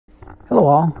Hello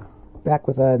all, back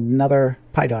with another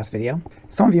PyDOS video.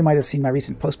 Some of you might have seen my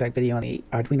recent postback video on the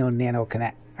Arduino Nano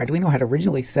Connect. Arduino had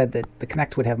originally said that the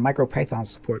Connect would have Micropython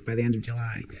support by the end of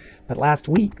July, but last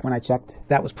week when I checked,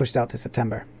 that was pushed out to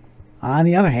September. On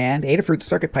the other hand, Adafruit's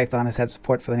CircuitPython has had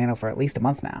support for the Nano for at least a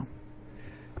month now.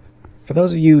 For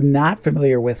those of you not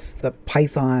familiar with the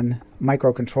Python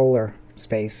microcontroller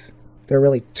space, there are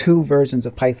really two versions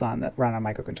of Python that run on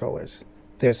microcontrollers.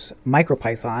 There's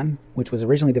Micropython, which was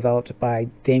originally developed by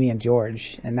Damien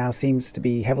George and now seems to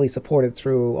be heavily supported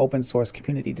through open source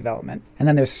community development. And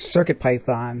then there's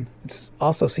CircuitPython. It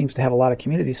also seems to have a lot of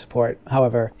community support.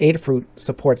 However, Adafruit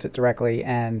supports it directly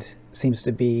and seems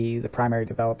to be the primary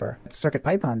developer.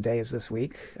 CircuitPython Day is this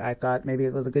week. I thought maybe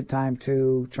it was a good time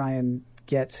to try and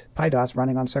get PyDOS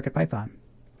running on CircuitPython.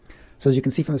 So as you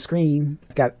can see from the screen,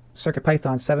 I've got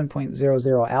CircuitPython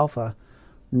 7.00 alpha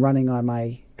running on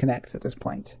my Connect at this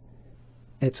point.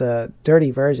 It's a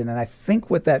dirty version, and I think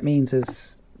what that means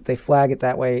is they flag it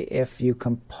that way if you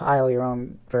compile your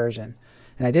own version.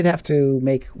 And I did have to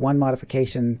make one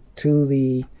modification to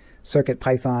the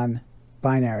CircuitPython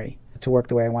binary to work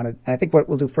the way I wanted. And I think what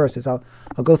we'll do first is I'll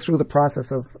go through the process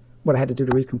of what I had to do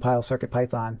to recompile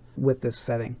CircuitPython with this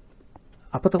setting.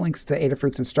 I'll put the links to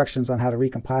Adafruit's instructions on how to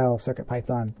recompile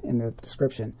CircuitPython in the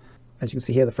description. As you can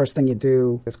see here, the first thing you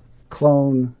do is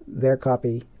clone their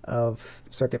copy of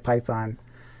CircuitPython.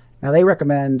 Now they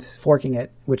recommend forking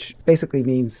it, which basically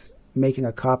means making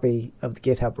a copy of the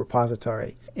GitHub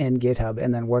repository in GitHub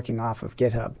and then working off of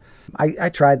GitHub. I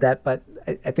tried that, but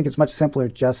I think it's much simpler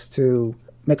just to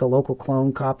make a local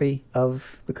clone copy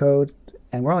of the code,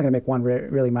 and we're only going to make one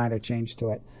really minor change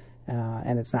to it.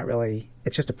 And it's not really,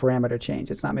 it's just a parameter change.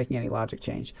 It's not making any logic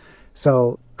change.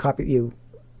 So you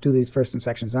do these first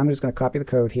sections. I'm just going to copy the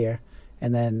code here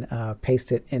and then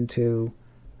paste it into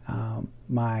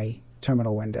my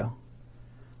terminal window.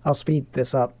 I'll speed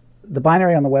this up. The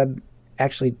binary on the web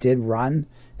actually did run,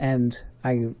 and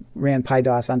I ran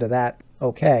PyDOS under that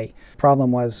okay.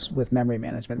 Problem was with memory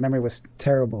management. Memory was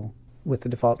terrible with the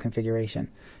default configuration.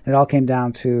 And it all came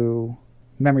down to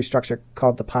memory structure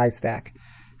called the Pi stack.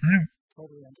 I don't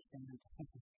totally understand. I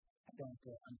don't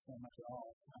understand much at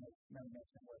all how memory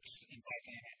management works in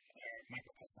Python or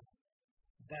Micropython.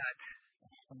 But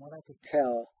from what I could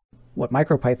tell, what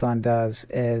Micropython does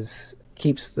is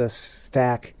keeps the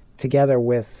stack together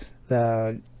with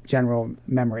the general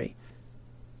memory.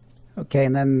 Okay,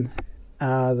 and then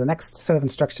the next set of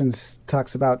instructions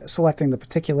talks about selecting the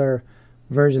particular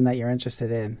version that you're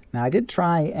interested in. Now, I did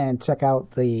try and check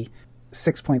out the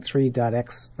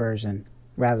 6.3.x version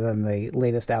rather than the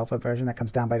latest alpha version that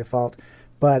comes down by default,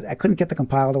 but I couldn't get the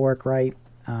compile to work right.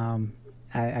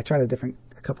 I tried a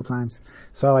couple times,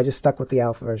 so I just stuck with the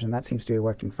alpha version. That seems to be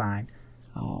working fine.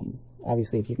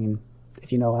 Obviously,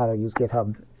 if you know how to use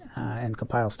GitHub and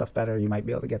compile stuff better, you might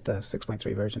be able to get the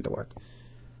 6.3 version to work.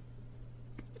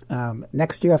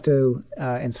 Next, you have to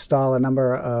install a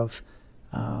number of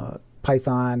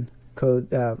Python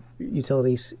code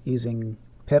utilities using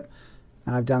pip.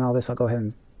 Now, I've done all this. I'll go ahead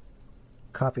and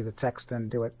copy the text and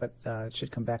do it, but it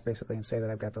should come back basically and say that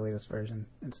I've got the latest version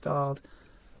installed.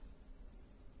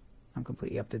 I'm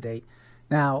completely up to date.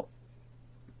 Now,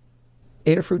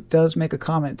 Adafruit does make a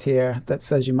comment here that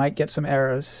says you might get some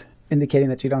errors indicating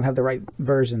that you don't have the right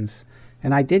versions.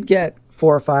 And I did get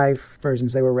 4 or 5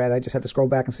 versions. They were red. I just had to scroll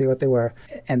back and see what they were.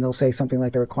 And they'll say something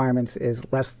like the requirements is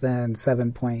less than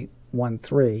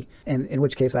 7.13, in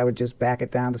which case I would just back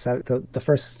it down to the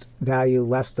first value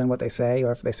less than what they say,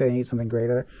 or if they say they need something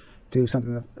greater, do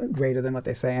something greater than what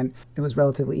they say. And it was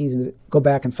relatively easy to go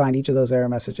back and find each of those error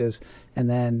messages and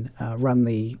then run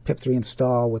the pip3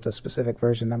 install with a specific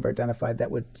version number identified that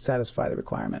would satisfy the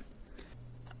requirement.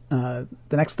 The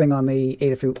next thing on the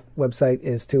Adafruit website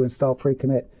is to install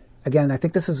pre-commit. Again, I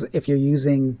think this is if you're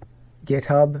using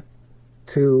GitHub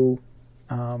to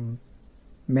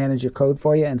manage your code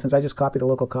for you. And since I just copied a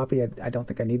local copy, I don't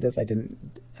think I need this. I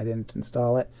didn't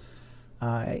install it.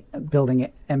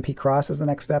 Building MP cross is the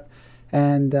next step,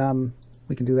 and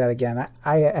we can do that again.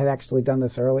 I had actually done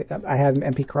this early. I had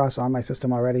an MP cross on my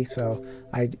system already, so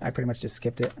I pretty much just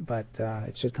skipped it, but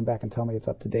it should come back and tell me it's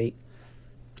up to date.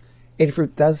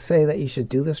 Adafruit does say that you should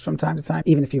do this from time to time,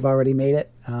 even if you've already made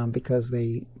it, because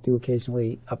they do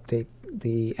occasionally update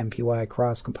the MPY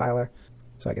cross compiler.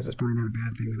 So I guess it's probably not a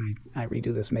bad thing that I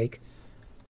redo this make.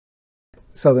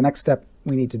 So the next step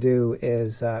we need to do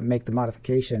is make the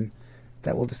modification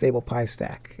that will disable Pi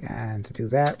stack. And to do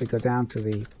that, we go down to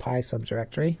the Pi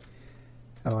subdirectory.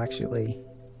 Oh, actually,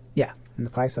 yeah, in the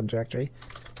Pi subdirectory.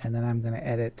 And then I'm going to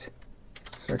edit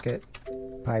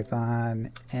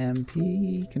CircuitPython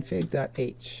mp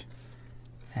config.h.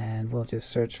 and we'll just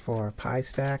search for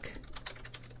PyStack,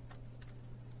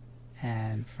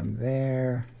 and from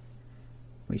there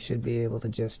we should be able to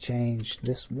just change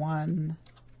this 1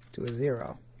 to a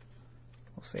 0.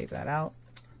 We'll save that out.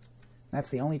 That's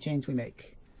the only change we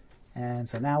make. And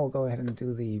so now we'll go ahead and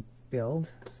do the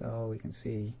build. So we can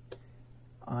see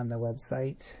on the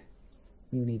website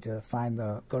you need to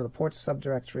go to the ports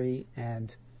subdirectory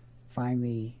and find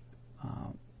the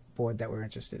board that we're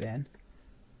interested in,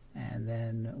 and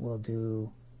then we'll do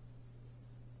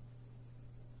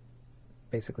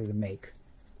basically the make.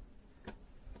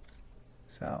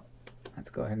 So let's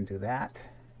go ahead and do that.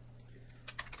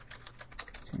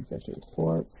 Change directory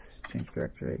ports, change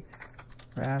directory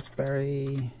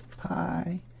Raspberry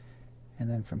Pi, and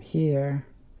then from here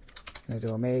I'm going to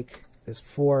do a make. There's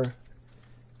 4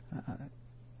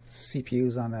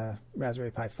 CPUs on the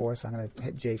Raspberry Pi 4, so I'm going to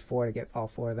hit J4 to get all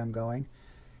 4 of them going.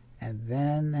 And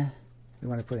then we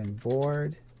want to put in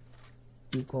board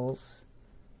equals,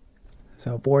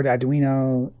 so board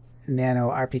Arduino Nano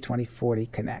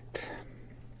RP2040 Connect.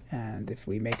 And if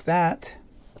we make that,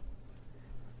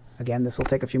 again, this will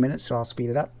take a few minutes, so I'll speed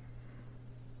it up.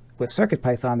 With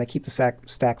CircuitPython, they keep the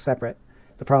stack separate.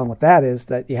 The problem with that is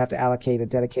that you have to allocate a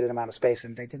dedicated amount of space,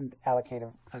 and they didn't allocate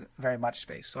very much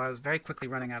space. So I was very quickly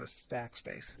running out of stack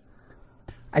space.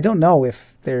 I don't know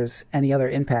if there's any other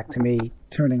impact to me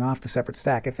turning off the separate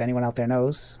stack. If anyone out there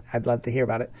knows, I'd love to hear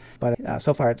about it. But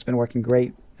so far it's been working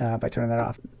great by turning that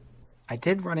off. I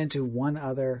did run into one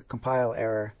other compile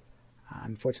error.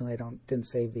 Unfortunately, I didn't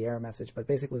save the error message, but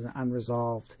basically it was an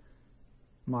unresolved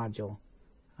module.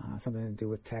 Something to do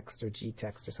with text or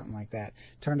gtext or something like that.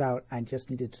 Turned out I just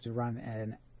needed to run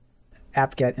an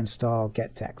apt-get install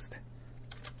gettext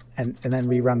and then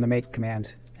rerun the make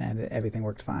command, and everything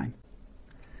worked fine.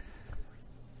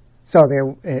 So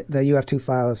there, the UF2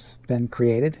 file has been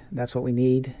created. That's what we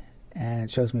need, and it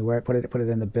shows me where I put it. I put it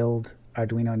in the build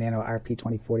Arduino Nano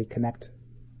RP2040 Connect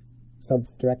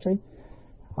subdirectory.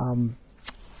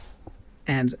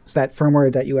 And so that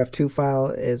firmware.uf2 file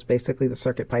is basically the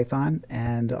CircuitPython,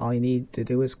 and all you need to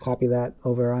do is copy that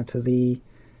over onto the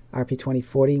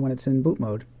RP2040 when it's in boot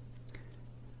mode.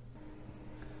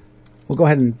 We'll go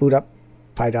ahead and boot up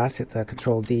PyDOS, hit the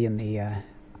Control-D in the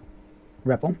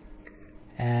REPL,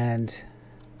 and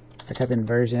if I type in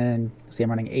version, see I'm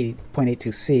running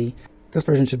 80.82c. This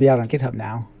version should be out on GitHub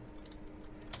now.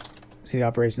 See, the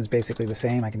operation is basically the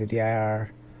same. I can do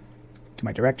dir to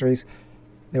my directories.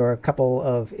 There were a couple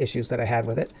of issues that I had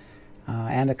with it,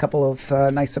 and a couple of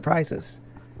nice surprises.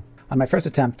 On my first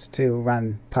attempt to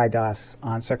run PyDOS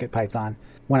on CircuitPython,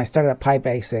 when I started up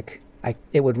PyBasic,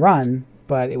 it would run,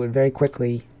 but it would very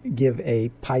quickly give a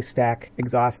PyStack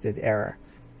exhausted error.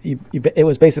 It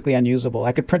was basically unusable.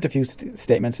 I could print a few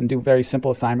statements and do very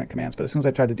simple assignment commands, but as soon as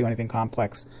I tried to do anything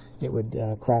complex, it would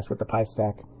crash with the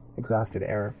PyStack exhausted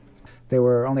error. There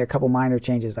were only a couple minor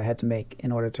changes I had to make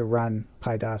in order to run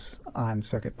PyDOS on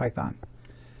CircuitPython.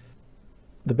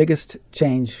 The biggest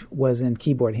change was in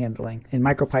keyboard handling. In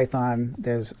Micropython,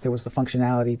 there was the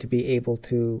functionality to be able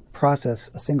to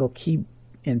process a single key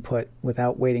input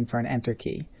without waiting for an enter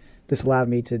key. This allowed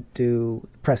me to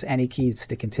press any keys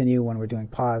to continue when we're doing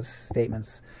pause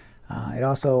statements. It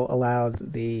also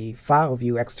allowed the file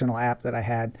view external app that I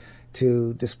had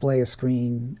to display a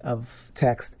screen of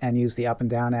text and use the up and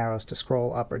down arrows to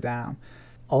scroll up or down.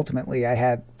 Ultimately, I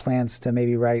had plans to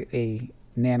maybe write a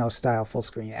Nano-style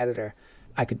full-screen editor.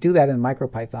 I could do that in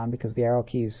Micropython because the arrow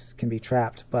keys can be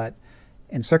trapped, but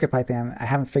in CircuitPython, I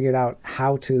haven't figured out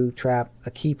how to trap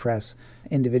a key press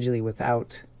individually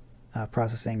without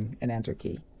processing an enter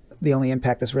key. The only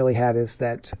impact this really had is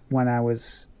that when I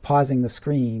was pausing the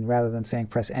screen, rather than saying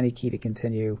press any key to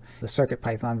continue, the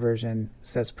CircuitPython version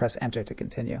says press enter to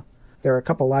continue. There are a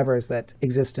couple libraries that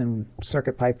exist in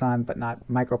CircuitPython but not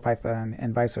Micropython,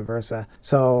 and vice versa.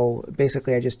 So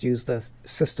basically I just used the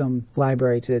system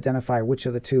library to identify which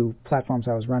of the two platforms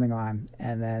I was running on,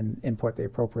 and then import the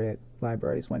appropriate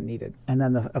libraries when needed. And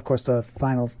then of course the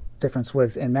final difference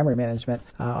was in memory management.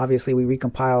 Obviously we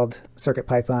recompiled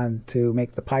CircuitPython to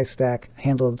make the PyStack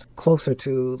handled closer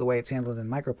to the way it's handled in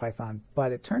Micropython,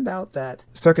 but it turned out that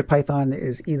CircuitPython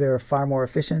is either far more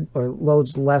efficient or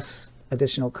loads less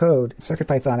additional code.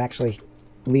 CircuitPython actually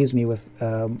leaves me with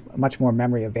much more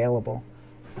memory available.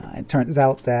 It turns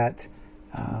out that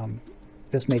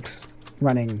this makes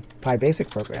running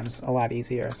PyBasic programs a lot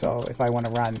easier. So if I want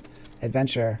to run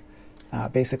Adventure,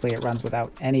 basically it runs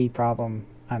without any problem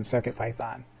on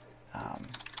CircuitPython. Go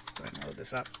ahead and load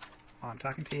this up while I'm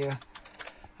talking to you.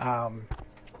 I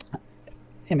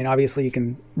mean, obviously you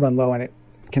can run low and it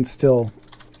can still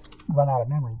run out of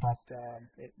memory, but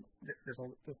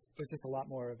there's just a lot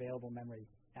more available memory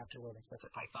after loading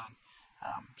CircuitPython.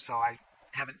 So I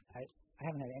haven't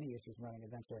had any issues running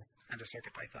Adventure under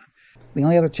CircuitPython. The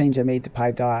only other change I made to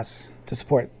PyDOS to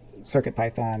support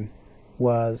CircuitPython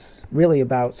was really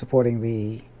about supporting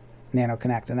the Nano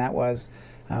Connect, and that was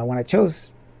when I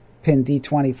chose pin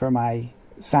D20 for my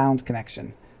sound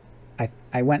connection.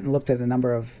 I went and looked at a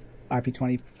number of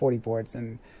RP2040 boards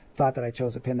and thought that I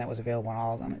chose a pin that was available on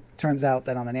all of them. It turns out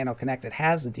that on the Nano Connect it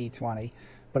has a D20,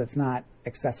 but it's not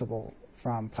accessible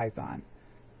from Python.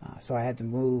 So I had to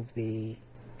move the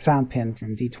sound pin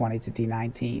from D20 to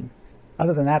D19.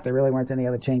 Other than that, there really weren't any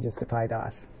other changes to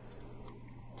PyDOS.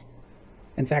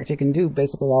 In fact, you can do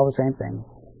basically all the same thing.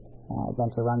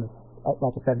 Adventure runs,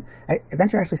 like I said,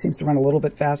 Adventure actually seems to run a little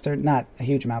bit faster, not a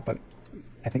huge amount, but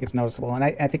I think it's noticeable. And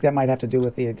I think that might have to do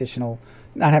with the additional,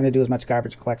 not having to do as much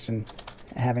garbage collection,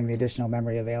 having the additional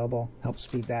memory available helps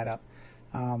speed that up.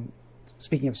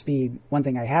 Speaking of speed, one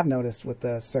thing I have noticed with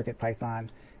the CircuitPython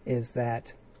is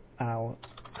that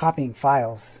copying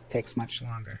files takes much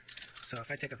longer. So if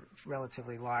I take a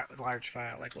relatively large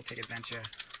file, like we'll take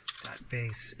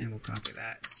adventure.base and we'll copy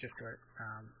that just to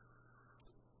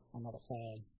another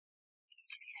file.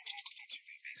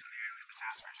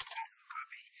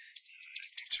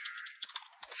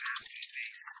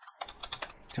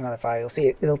 To another file, you'll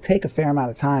see it'll take a fair amount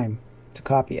of time to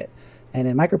copy it. And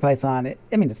in Micropython,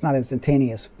 I mean, it's not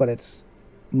instantaneous, but it's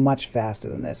much faster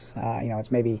than this.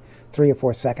 It's maybe 3 or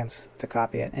 4 seconds to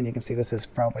copy it, and you can see this is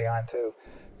probably on to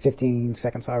 15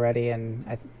 seconds already, and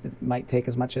it might take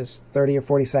as much as 30 or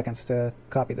 40 seconds to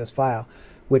copy this file,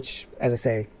 which, as I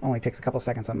say, only takes a couple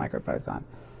seconds on Micropython.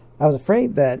 I was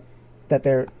afraid that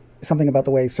there something about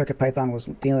the way CircuitPython was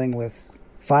dealing with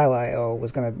file I/O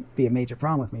was going to be a major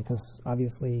problem with me, because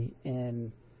obviously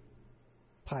in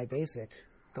PyBasic,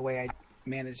 the way I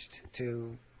managed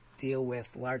to deal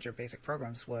with larger basic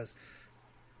programs was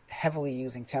heavily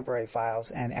using temporary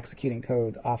files and executing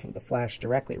code off of the flash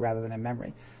directly rather than in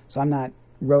memory. So I'm not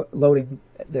loading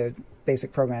the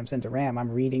basic programs into RAM.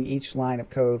 I'm reading each line of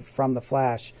code from the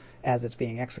flash as it's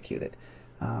being executed.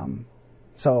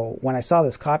 So when I saw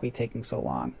this copy taking so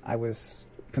long, I was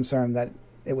concerned that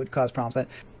it would cause problems.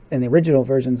 In the original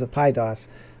versions of PyDOS,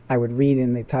 I would read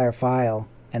in the entire file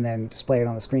and then display it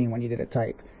on the screen when you did a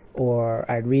type. Or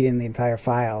I'd read in the entire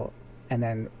file and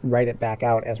then write it back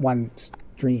out as one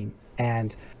stream.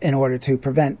 And in order to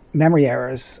prevent memory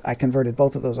errors, I converted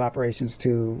both of those operations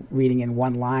to reading in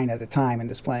one line at a time and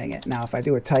displaying it. Now, if I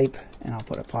do a type, and I'll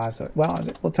put a pause, well,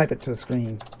 we'll type it to the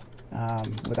screen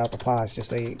without the pause, just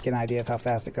so you get an idea of how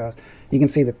fast it goes. You can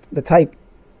see that the type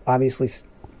obviously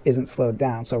isn't slowed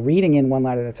down. So reading in one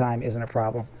line at a time isn't a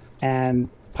problem. And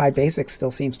PyBasic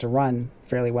still seems to run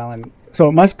fairly well. And so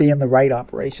it must be in the right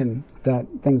operation that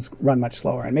things run much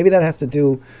slower. And maybe that has to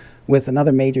do with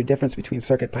another major difference between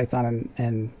CircuitPython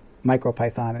and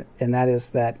Micropython. And that is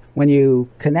that when you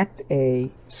connect a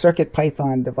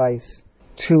CircuitPython device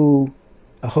to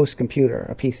a host computer,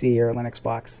 a PC or a Linux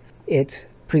box, it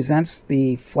presents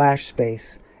the flash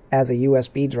space as a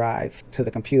USB drive to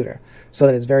the computer, so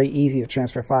that it's very easy to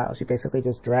transfer files. You basically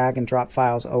just drag and drop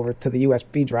files over to the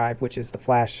USB drive, which is the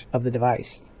flash of the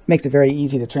device. Makes it very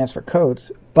easy to transfer codes,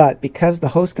 but because the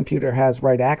host computer has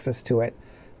write access to it,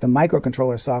 the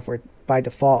microcontroller software by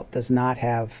default does not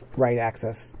have write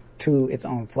access to its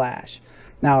own flash.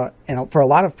 Now, for a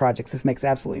lot of projects, this makes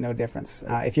absolutely no difference.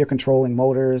 If you're controlling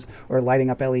motors or lighting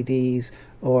up LEDs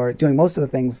or doing most of the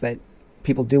things that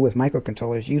people do with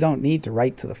microcontrollers, you don't need to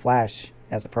write to the flash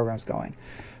as the program's going.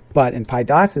 But in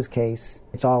PyDOS's case,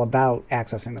 it's all about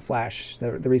accessing the flash.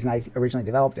 The reason I originally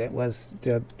developed it was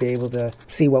to be able to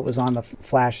see what was on the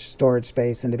flash storage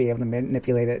space and to be able to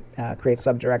manipulate it, create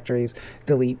subdirectories,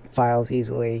 delete files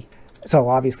easily. So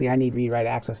obviously I need read-write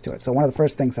access to it. So one of the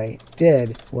first things I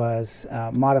did was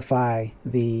modify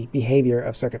the behavior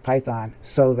of CircuitPython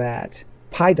so that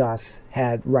PyDOS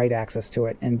had write access to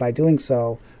it, and by doing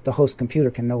so, the host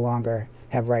computer can no longer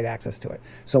have write access to it.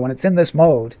 So when it's in this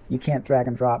mode, you can't drag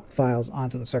and drop files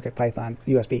onto the CircuitPython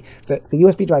USB. The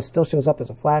USB drive still shows up as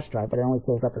a flash drive, but it only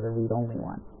shows up as a read-only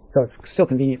one. So it's still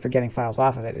convenient for getting files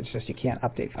off of it. It's just you can't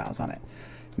update files on it.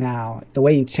 Now, the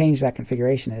way you change that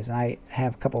configuration is, and I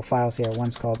have a couple of files here.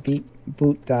 One's called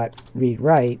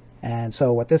boot.readwrite, and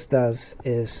so what this does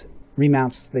is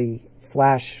remounts the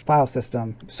flash file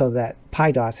system so that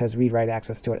PyDOS has read-write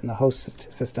access to it and the host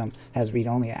system has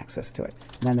read-only access to it.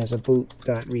 And then there's a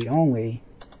boot.read-only,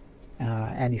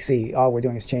 and you see all we're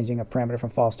doing is changing a parameter from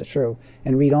false to true.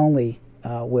 And read-only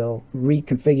will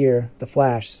reconfigure the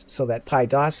flash so that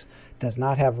PyDOS does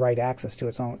not have write access to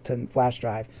its own flash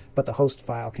drive, but the host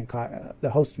file can, the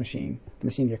host machine, the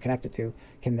machine you're connected to,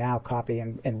 can now copy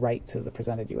and write to the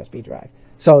presented USB drive.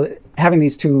 So having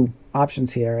these two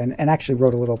options here, and actually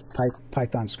wrote a little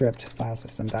Python script,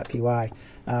 filesystem.py,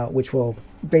 which will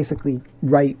basically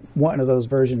write one of those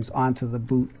versions onto the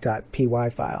boot.py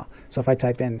file. So if I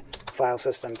type in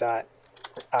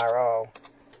filesystem.ro,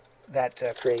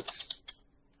 that creates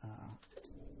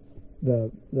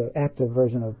the active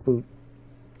version of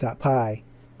boot.py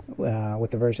with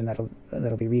the version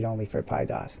that'll be read-only for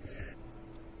PyDOS.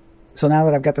 So now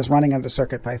that I've got this running under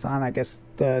CircuitPython, I guess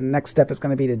the next step is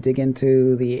going to be to dig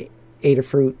into the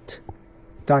Adafruit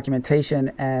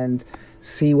documentation and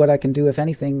see what I can do, if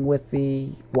anything, with the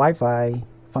Wi-Fi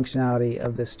functionality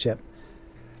of this chip.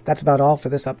 That's about all for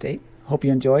this update. Hope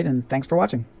you enjoyed, and thanks for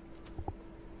watching.